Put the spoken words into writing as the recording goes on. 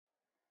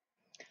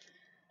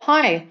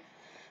Hi,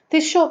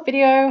 this short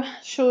video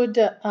should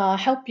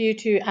help you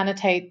to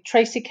annotate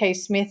Tracy K.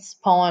 Smith's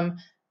poem,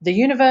 The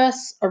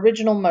Universe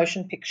Original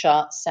Motion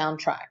Picture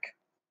Soundtrack.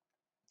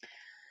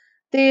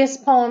 This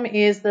poem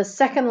is the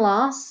second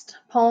last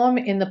poem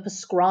in the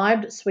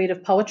prescribed suite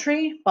of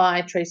poetry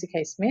by Tracy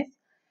K. Smith,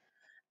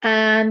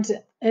 and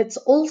it's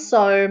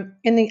also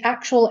in the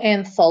actual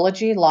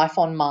anthology Life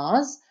on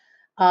Mars.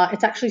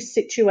 It's actually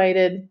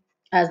situated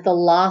as the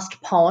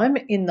last poem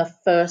in the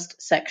first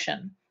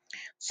section.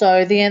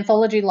 So the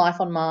anthology Life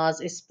on Mars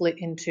is split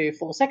into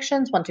 4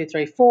 sections, 1, 2,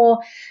 3, 4,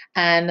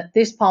 and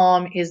this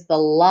poem is the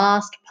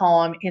last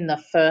poem in the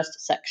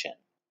first section.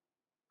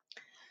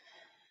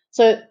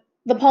 So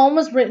the poem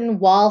was written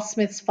while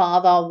Smith's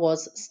father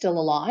was still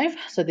alive.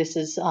 So this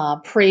is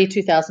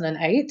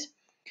pre-2008.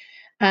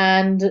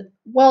 And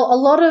well, a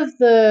lot of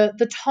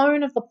the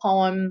tone of the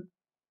poem,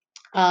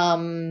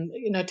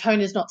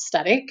 tone is not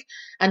static,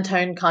 and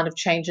tone kind of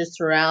changes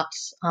throughout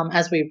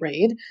as we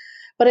read.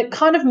 But it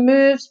kind of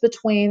moves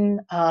between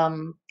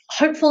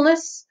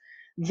hopefulness,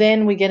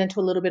 then we get into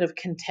a little bit of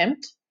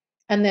contempt,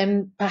 and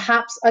then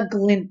perhaps a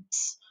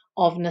glimpse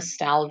of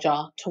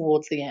nostalgia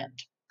towards the end.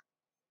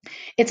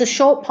 It's a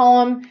short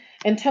poem.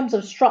 In terms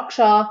of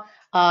structure,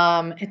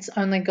 it's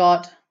only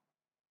got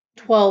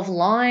 12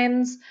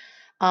 lines.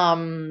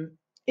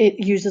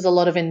 It uses a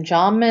lot of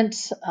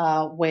enjambment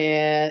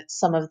where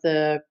some of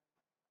the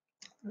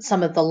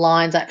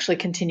lines actually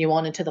continue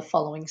on into the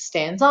following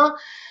stanza.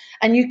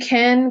 And you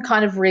can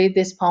kind of read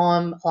this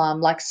poem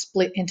like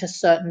split into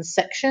certain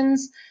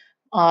sections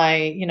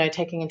by,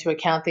 taking into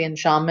account the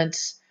enjambment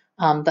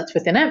that's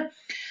within it.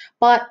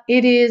 But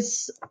it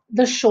is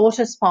the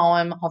shortest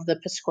poem of the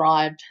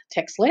prescribed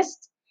text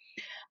list.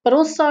 But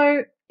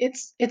also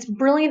it's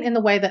brilliant in the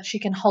way that she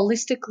can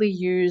holistically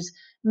use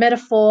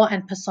metaphor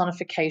and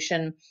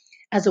personification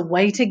as a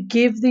way to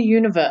give the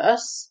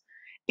universe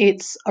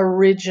its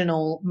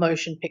original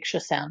motion picture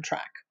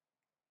soundtrack.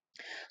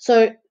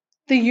 So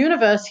the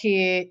universe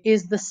here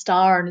is the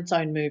star in its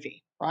own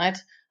movie, right?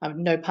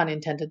 No pun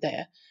intended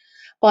there.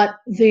 But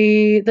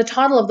the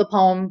title of the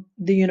poem,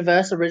 The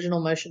Universe Original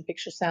Motion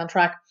Picture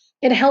Soundtrack,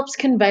 it helps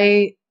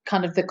convey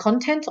kind of the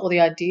content or the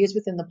ideas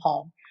within the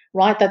poem,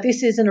 right? That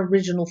this is an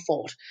original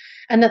thought,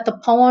 and that the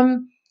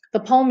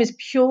poem is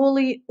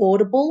purely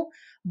audible,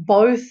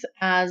 both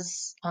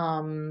as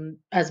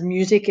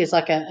music is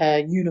like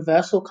a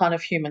universal kind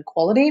of human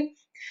quality,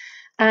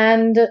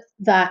 and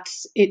that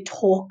it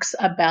talks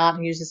about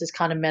and uses this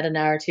kind of meta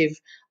narrative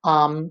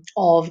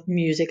of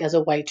music as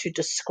a way to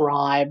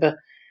describe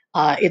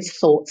its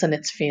thoughts and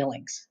its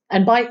feelings.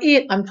 And by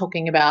it, I'm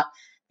talking about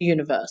the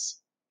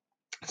universe.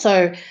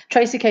 So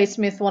Tracy K.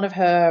 Smith, one of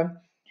her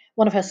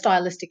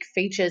stylistic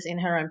features in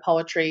her own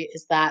poetry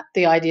is that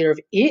the idea of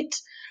it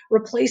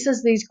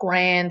replaces these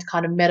grand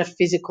kind of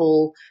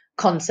metaphysical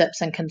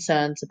concepts and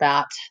concerns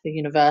about the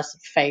universe,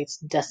 fate,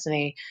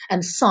 destiny,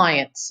 and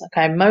science.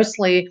 Okay,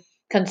 mostly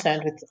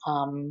concerned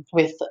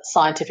with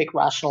scientific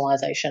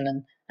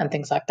rationalization and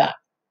things like that.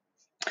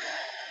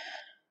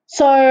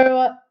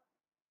 So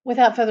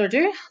without further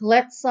ado,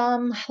 let's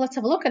have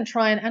a look and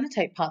try and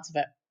annotate parts of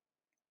it.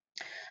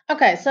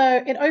 Okay,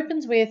 so it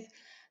opens with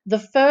the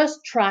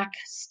first track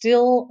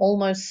still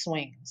almost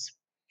swings.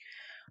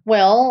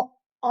 Well,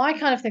 I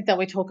kind of think that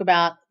we talk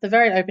about the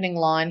very opening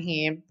line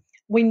here.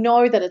 We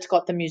know that it's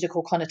got the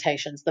musical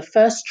connotations. The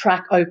first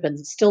track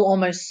opens, it still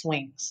almost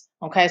swings.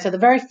 Okay, so the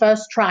very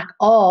first track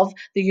of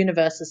the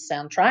universe's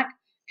soundtrack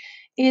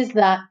is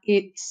that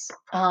it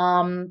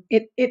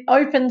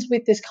opens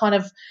with this kind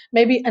of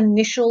maybe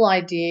initial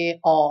idea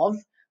of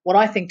what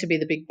I think to be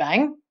the Big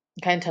Bang,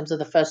 okay, in terms of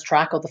the first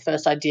track or the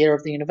first idea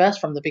of the universe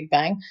from the Big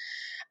Bang.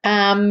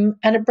 And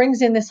it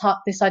brings in this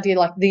idea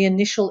like the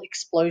initial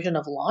explosion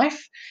of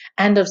life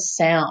and of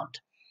sound,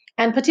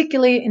 and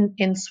particularly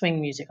in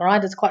swing music, all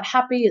right? It's quite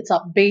happy, it's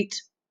upbeat,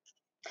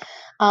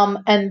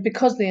 and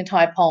because the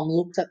entire poem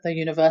looks at the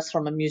universe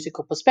from a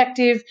musical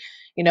perspective,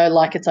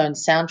 like its own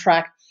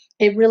soundtrack,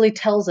 it really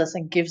tells us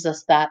and gives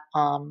us that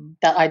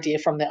idea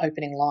from the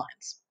opening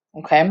lines,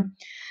 okay?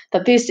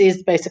 That this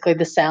is basically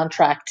the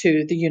soundtrack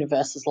to the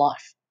universe's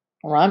life,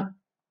 all right?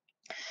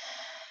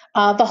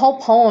 The whole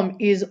poem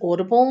is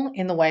audible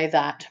in the way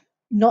that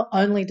not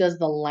only does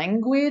the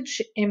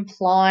language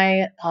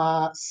imply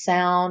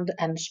sound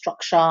and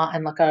structure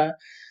and like a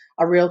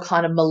real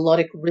kind of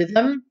melodic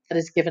rhythm that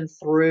is given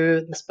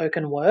through the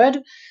spoken word,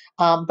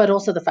 but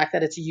also the fact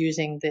that it's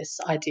using this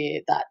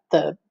idea that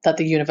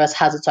the universe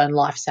has its own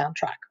life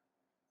soundtrack.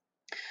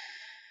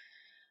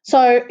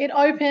 So it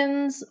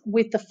opens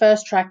with the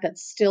first track that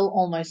still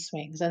almost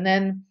swings, and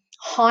then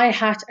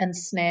hi-hat and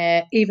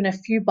snare, even a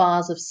few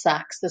bars of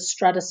sax, the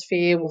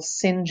stratosphere will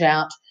singe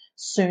out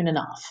soon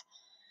enough.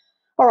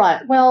 All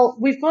right, well,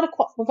 we've got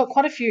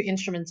quite a few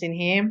instruments in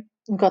here.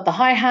 We've got the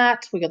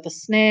hi-hat, we've got the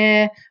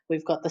snare,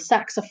 we've got the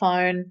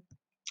saxophone,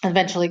 and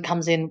eventually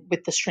comes in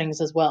with the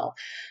strings as well.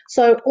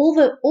 So all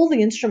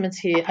the instruments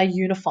here are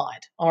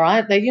unified, all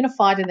right? They're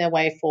unified in their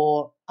way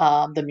for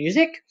the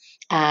music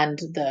and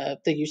the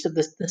use of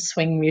the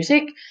swing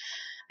music,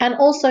 and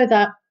also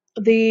that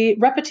the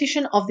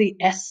repetition of the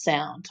S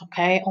sound,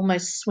 okay,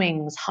 almost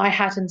swings,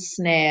 hi-hat and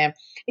snare,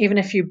 even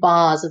a few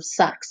bars of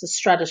sax, the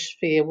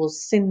stratosphere will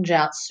singe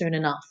out soon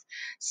enough,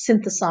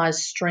 synthesized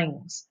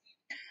strings.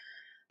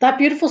 That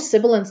beautiful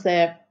sibilance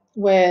there,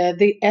 where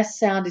the S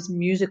sound is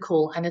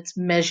musical and it's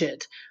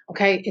measured,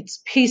 okay,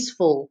 it's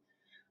peaceful,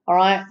 all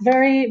right,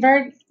 very,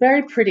 very,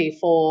 very pretty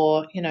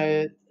for,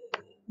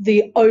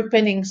 the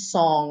opening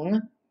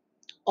song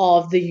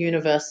of the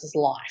universe's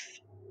life.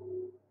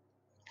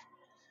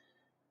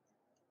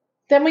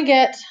 Then we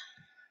get,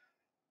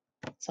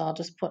 so I'll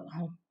just put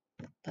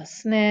the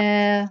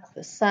snare,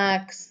 the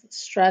sax, the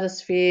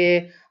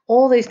stratosphere,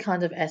 all these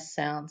kinds of S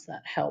sounds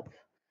that help,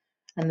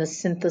 and the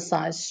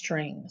synthesized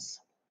strings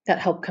that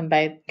help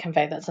convey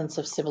that sense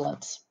of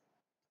sibilance.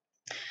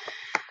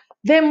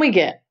 Then we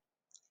get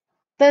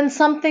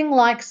something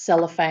like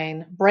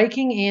cellophane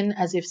breaking in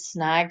as if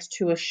snagged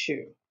to a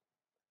shoe.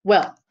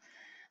 Well,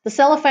 the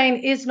cellophane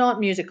is not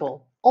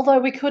musical, although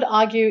we could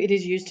argue it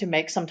is used to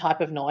make some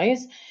type of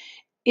noise.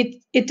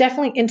 It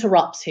definitely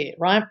interrupts here,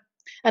 right?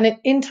 And it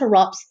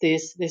interrupts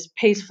this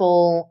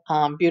peaceful,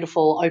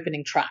 beautiful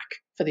opening track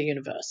for the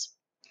universe.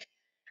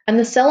 And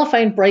the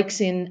cellophane breaks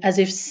in as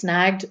if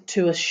snagged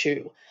to a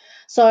shoe.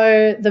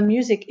 So the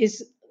music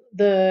is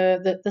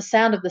the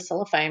sound of the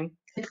cellophane.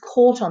 It's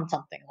caught on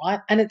something,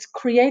 right? And it's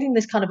creating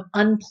this kind of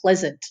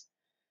unpleasant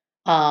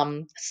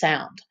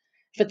sound.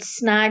 If it's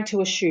snagged to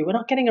a shoe, we're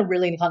not getting a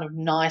really kind of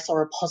nice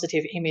or a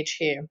positive image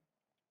here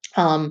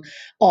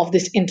of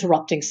this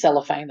interrupting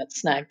cellophane that's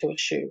snagged to a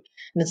shoe.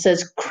 And it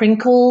says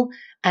crinkle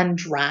and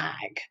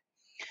drag.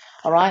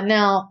 All right,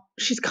 now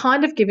she's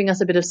kind of giving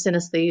us a bit of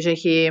synesthesia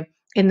here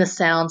in the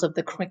sounds of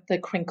the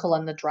crinkle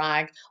and the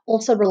drag,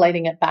 also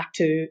relating it back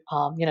to,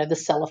 the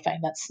cellophane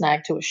that's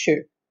snagged to a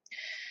shoe.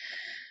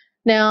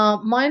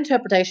 Now, my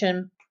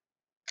interpretation,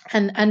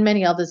 and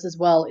many others as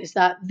well, is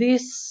that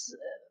this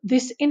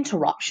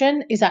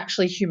interruption is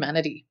actually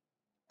humanity,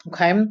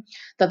 okay?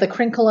 That the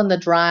crinkle and the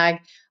drag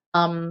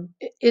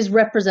is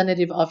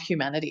representative of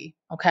humanity,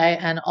 okay?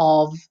 And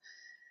of,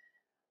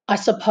 I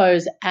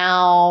suppose,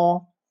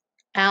 our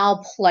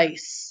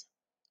place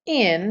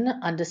in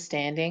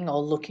understanding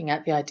or looking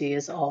at the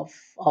ideas of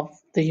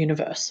the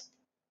universe.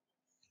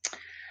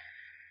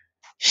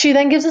 She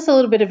then gives us a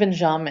little bit of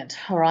enjambment,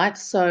 all right?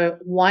 So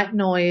white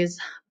noise,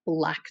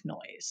 black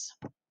noise.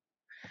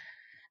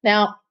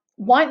 Now,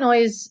 white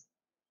noise,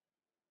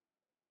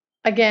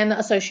 again,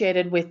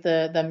 associated with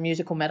the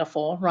musical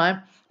metaphor, right?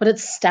 But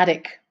it's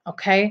static,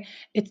 okay?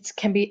 It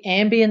can be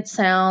ambient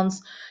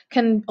sounds,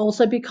 can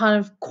also be kind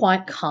of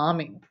quite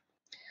calming.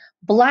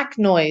 Black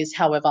noise,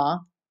 however,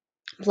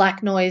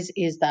 black noise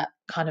is that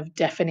kind of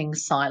deafening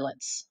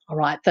silence, all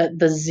right?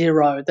 The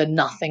zero, the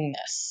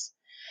nothingness.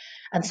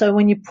 And so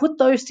when you put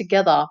those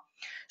together,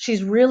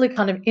 she's really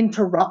kind of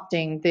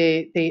interrupting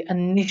the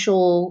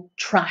initial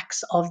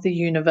tracks of the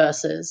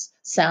universe's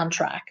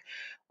soundtrack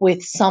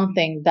with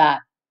something that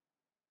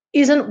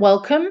isn't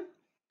welcome,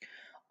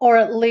 or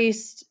at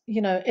least,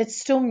 it's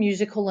still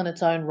musical in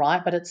its own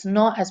right, but it's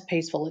not as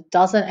peaceful. It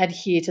doesn't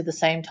adhere to the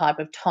same type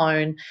of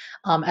tone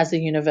as the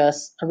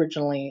universe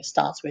originally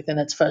starts with in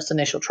its first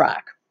initial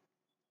track.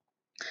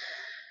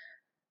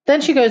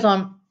 Then she goes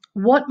on,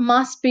 what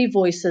must be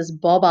voices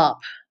bob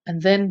up and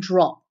then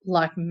drop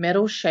like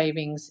metal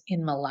shavings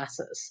in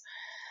molasses.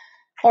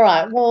 All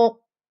right,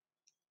 well,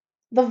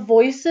 the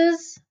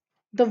voices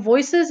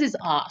is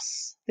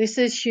us. This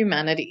is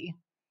humanity.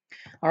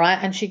 All right,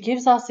 and she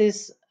gives us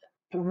this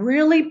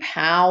really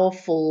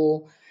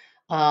powerful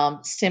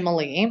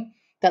simile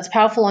that's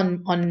powerful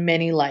on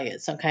many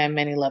layers, okay, on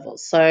many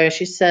levels. So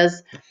she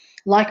says,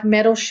 like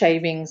metal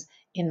shavings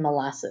in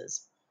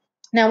molasses.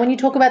 Now, when you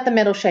talk about the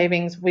metal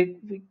shavings,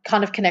 we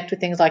kind of connect with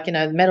things like,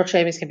 metal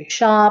shavings can be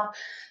sharp,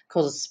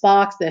 causes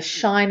sparks, they're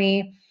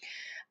shiny,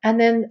 and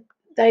then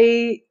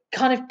they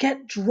kind of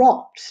get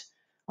dropped,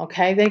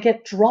 okay? They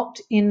get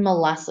dropped in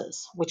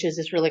molasses, which is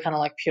this really kind of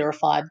like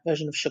purified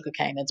version of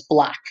sugarcane. It's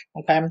black,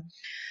 okay?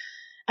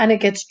 And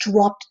it gets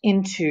dropped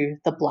into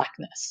the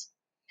blackness.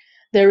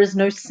 There is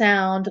no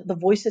sound. The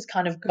voices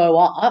kind of go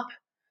up,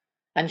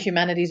 and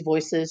humanity's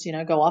voices,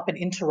 go up and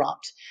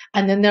interrupt,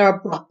 and then they're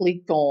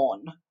abruptly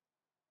gone,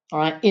 all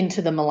right,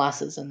 into the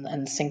molasses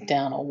and sink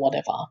down or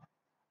whatever.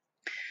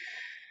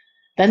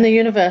 Then the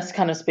universe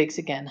kind of speaks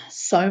again.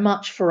 So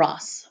much for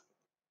us.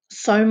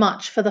 So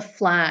much for the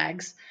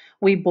flags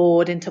we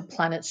bored into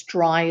planets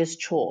dry as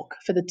chalk,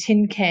 for the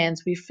tin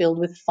cans we filled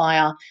with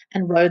fire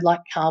and rode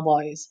like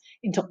cowboys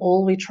into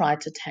all we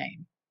tried to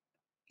tame.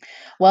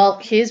 Well,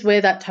 here's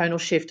where that tonal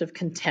shift of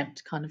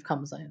contempt kind of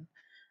comes in,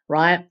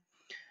 right?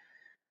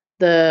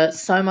 The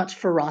so much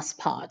for us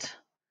part.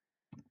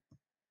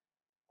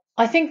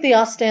 I think the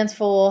us stands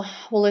for,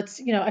 well, it's,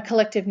 a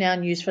collective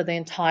noun used for the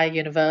entire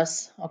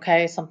universe,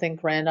 okay? Something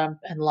grander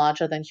and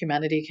larger than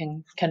humanity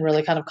can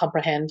really kind of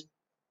comprehend.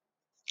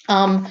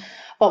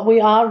 But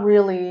we are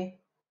really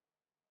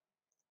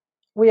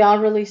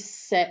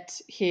set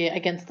here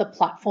against the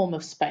platform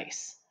of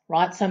space,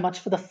 right? So much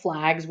for the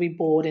flags we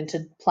bored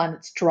into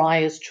planets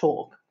dry as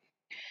chalk.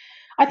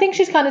 I think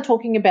she's kind of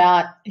talking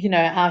about,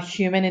 our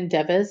human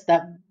endeavors,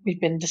 that we've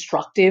been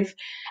destructive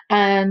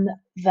and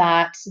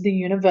that the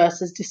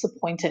universe is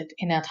disappointed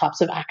in our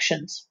types of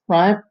actions,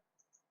 right?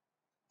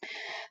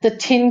 The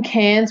tin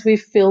cans we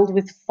filled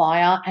with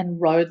fire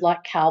and rode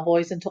like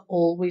cowboys into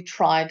all we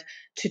tried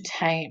to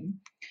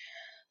tame.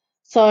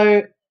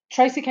 So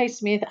Tracy K.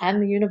 Smith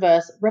and the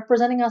universe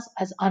representing us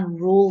as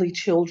unruly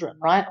children,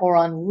 right? Or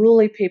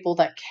unruly people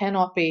that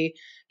cannot be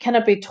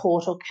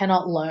taught or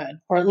cannot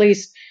learn, or at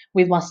least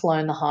we must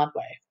learn the hard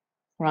way,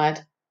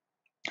 right?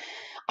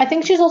 I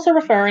think she's also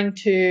referring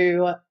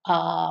to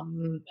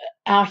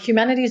our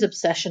humanity's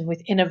obsession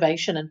with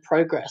innovation and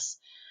progress,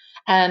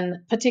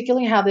 and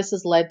particularly how this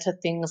has led to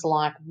things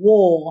like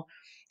war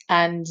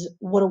and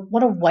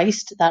what a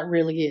waste that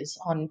really is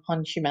on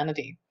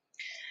humanity.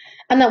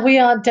 And that we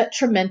are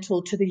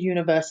detrimental to the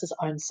universe's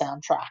own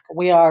soundtrack.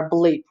 We are a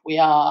bleep. We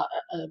are,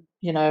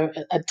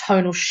 a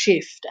tonal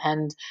shift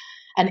and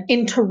an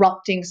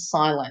interrupting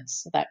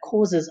silence that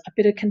causes a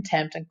bit of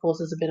contempt and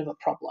causes a bit of a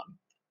problem.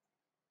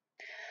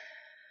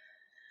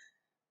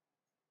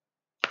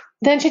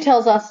 Then she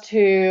tells us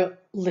to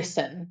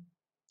listen.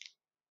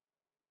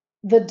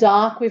 The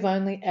dark we've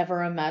only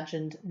ever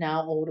imagined,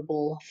 now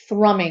audible,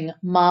 thrumming,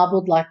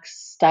 marbled like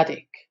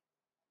static,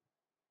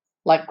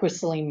 like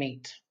gristly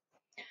meat.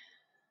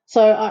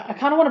 So I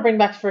kind of want to bring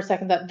back for a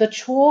second that the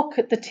chalk,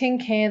 the tin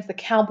cans, the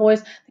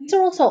cowboys,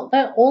 they're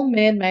all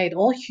man-made,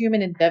 all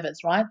human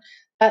endeavors, right?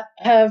 That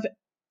have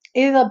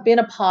either been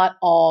a part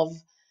of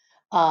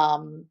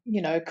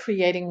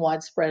creating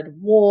widespread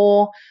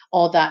war,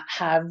 or that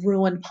have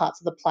ruined parts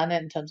of the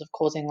planet in terms of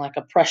causing like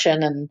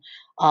oppression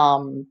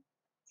um,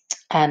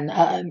 and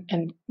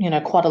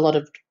quite a lot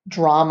of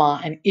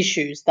drama and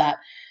issues that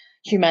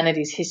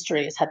humanity's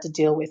history has had to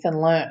deal with and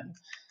learn.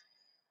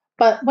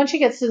 But when she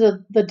gets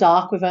to the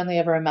dark we've only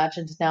ever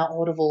imagined, now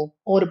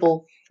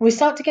audible, we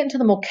start to get into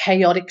the more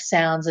chaotic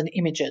sounds and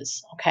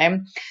images. Okay,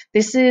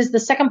 this is the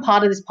second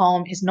part of this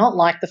poem is not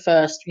like the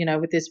first,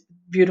 with this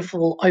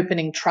beautiful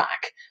opening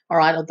track, all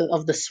right,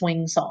 of the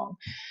swing song.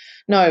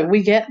 No,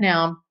 we get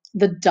now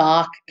the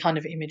dark kind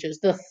of images,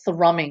 the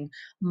thrumming,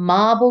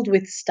 marbled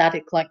with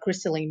static like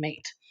gristly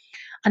meat.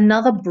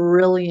 Another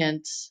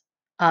brilliant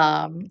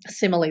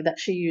simile that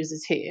she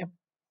uses here,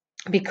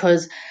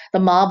 because the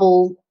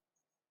marble,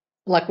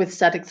 like with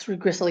static through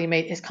gristly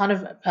meat, is kind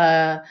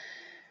of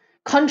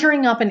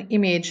conjuring up an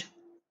image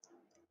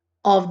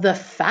of the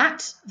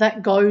fat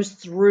that goes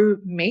through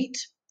meat,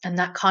 and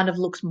that kind of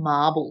looks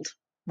marbled,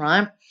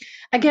 right?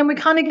 Again, we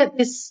kind of get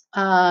this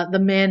the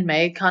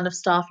man-made kind of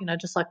stuff,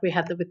 just like we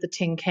had with the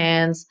tin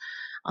cans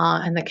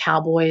and the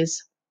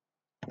cowboys.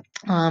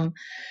 And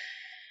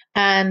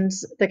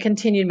the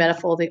continued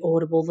metaphor, the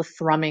audible, the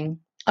thrumming,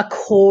 a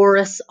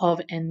chorus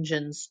of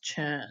engines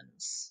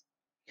churns.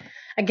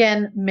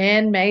 Again,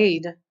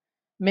 man-made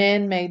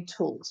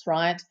tools,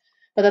 right?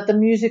 But that the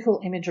musical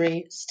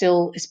imagery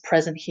still is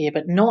present here,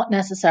 but not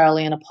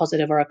necessarily in a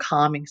positive or a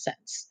calming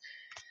sense.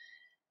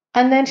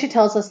 And then she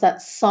tells us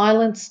that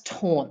silence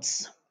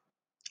taunts,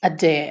 a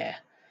dare.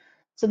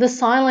 So the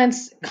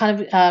silence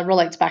kind of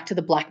relates back to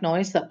the black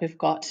noise that we've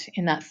got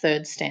in that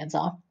third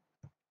stanza.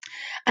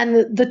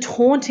 And the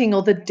taunting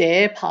or the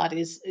dare part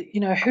is,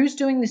 who's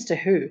doing this to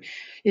who?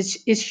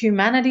 Is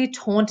humanity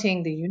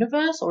taunting the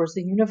universe, or is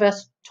the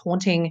universe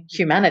taunting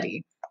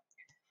humanity?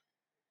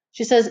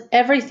 She says,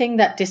 everything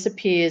that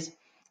disappears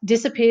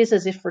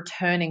as if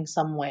returning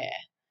somewhere.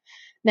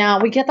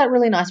 Now, we get that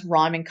really nice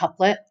rhyming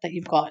couplet that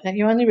you've got, that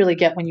you only really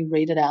get when you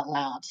read it out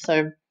loud.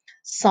 So,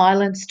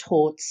 silence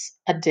taunts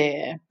a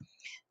dare.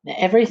 Now,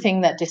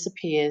 everything that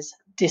disappears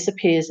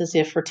as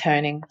if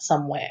returning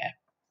somewhere.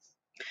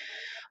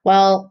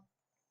 Well,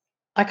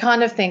 I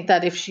kind of think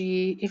that if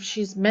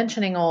she's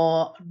mentioning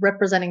or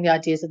representing the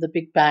ideas of the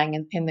Big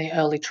Bang in the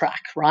early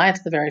track, right,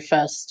 the very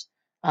first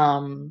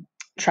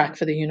track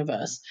for the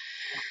universe,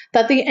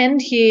 that the end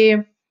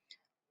here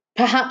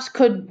perhaps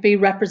could be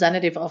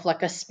representative of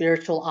like a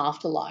spiritual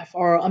afterlife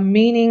or a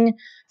meaning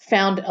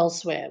found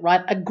elsewhere,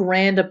 right, a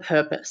grander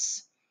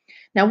purpose.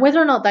 Now,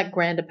 whether or not that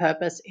grander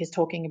purpose is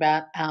talking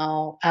about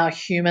our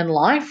human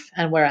life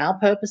and where our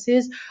purpose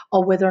is,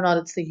 or whether or not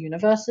it's the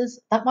universe's,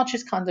 that much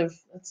is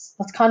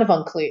that's kind of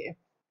unclear.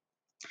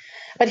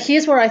 But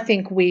here's where I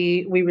think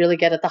we really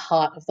get at the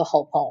heart of the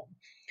whole poem.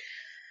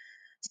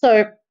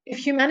 So if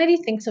humanity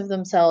thinks of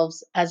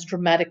themselves as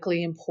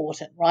dramatically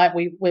important, right,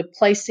 we're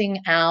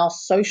placing our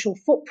social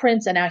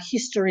footprints and our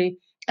history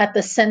at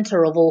the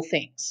center of all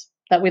things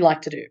that we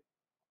like to do.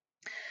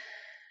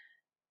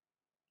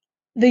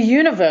 The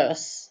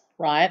universe,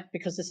 right,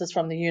 because this is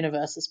from the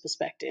universe's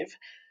perspective,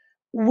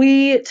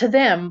 to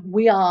them,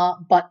 we are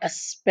but a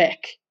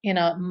speck in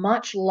a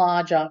much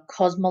larger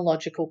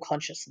cosmological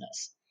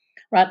consciousness,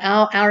 right?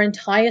 Our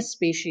entire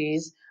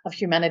species of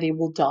humanity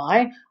will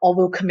die or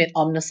will commit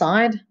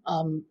omnicide,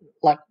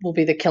 like will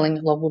be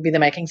the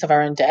makings of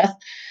our own death.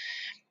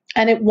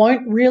 And it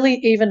won't really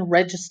even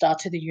register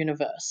to the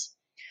universe.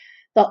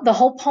 The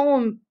whole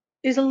poem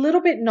is a little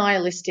bit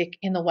nihilistic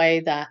in the way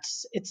that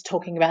it's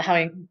talking about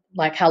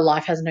how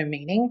life has no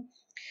meaning.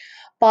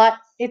 But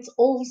it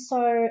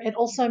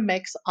also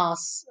makes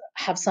us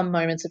have some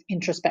moments of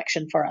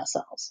introspection for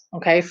ourselves.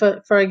 Okay,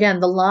 for again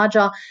the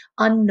larger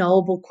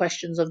unknowable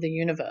questions of the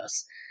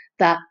universe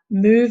that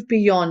move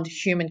beyond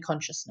human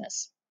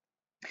consciousness.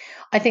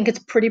 I think it's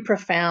pretty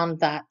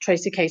profound that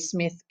Tracy K.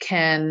 Smith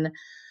can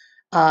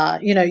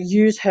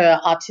use her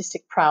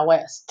artistic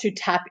prowess to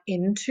tap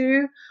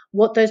into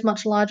what those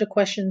much larger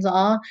questions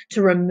are,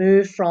 to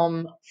remove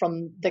from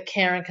the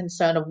care and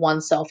concern of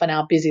oneself and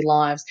our busy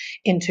lives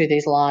into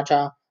these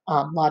larger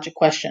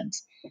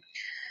questions.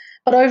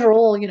 But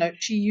overall,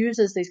 she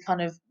uses these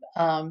kind of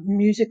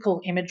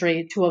musical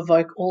imagery to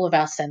evoke all of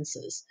our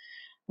senses,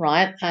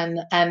 right?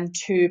 And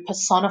to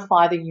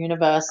personify the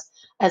universe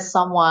as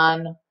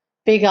someone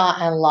bigger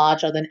and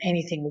larger than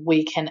anything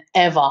we can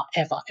ever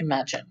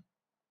imagine.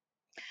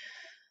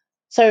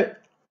 So,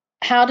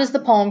 how does the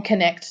poem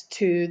connect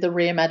to the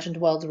reimagined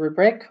worlds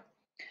rubric?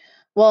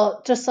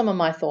 Well, just some of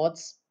my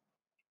thoughts.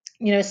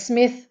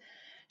 Smith,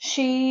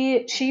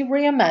 she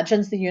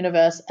reimagines the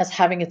universe as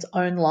having its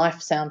own life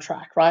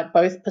soundtrack, right?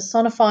 Both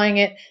personifying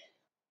it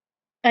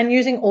and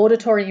using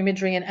auditory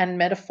imagery and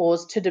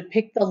metaphors to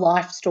depict the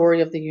life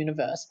story of the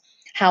universe,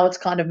 how it's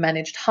kind of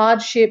managed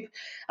hardship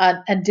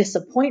and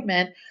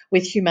disappointment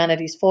with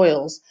humanity's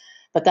foils,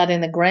 but that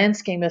in the grand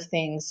scheme of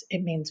things,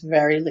 it means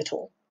very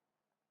little.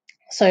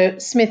 So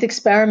Smith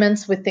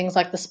experiments with things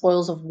like the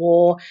spoils of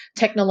war,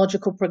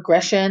 technological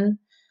progression,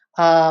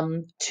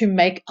 to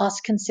make us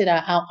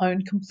consider our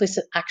own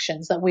complicit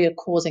actions that we are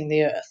causing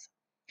the earth.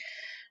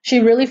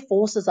 She really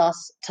forces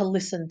us to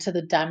listen to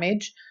the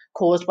damage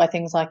caused by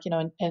things like,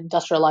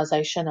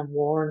 industrialization and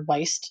war and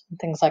waste and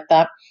things like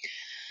that.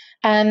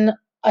 And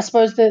I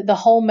suppose the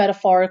whole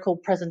metaphorical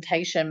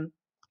presentation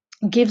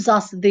gives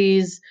us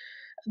these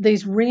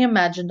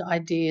reimagined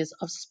ideas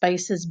of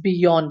spaces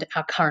beyond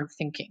our current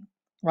thinking,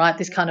 right?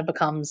 This kind of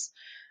becomes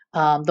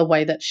the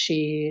way that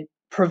she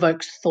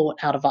provokes thought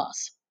out of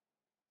us.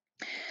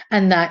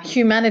 And that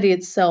humanity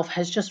itself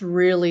has just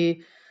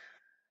really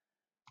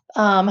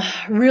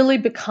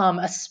become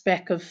a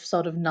speck of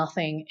sort of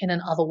nothing in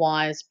an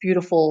otherwise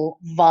beautiful,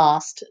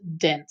 vast,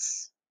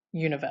 dense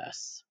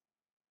universe.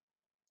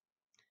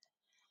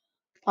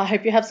 I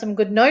hope you have some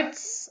good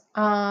notes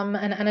and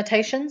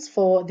annotations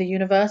for the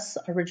Universe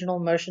Original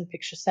Motion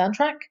Picture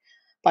Soundtrack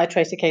by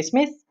Tracy K.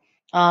 Smith.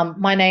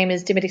 My name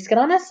is Dimitri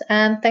Skadanis,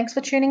 and thanks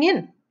for tuning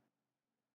in.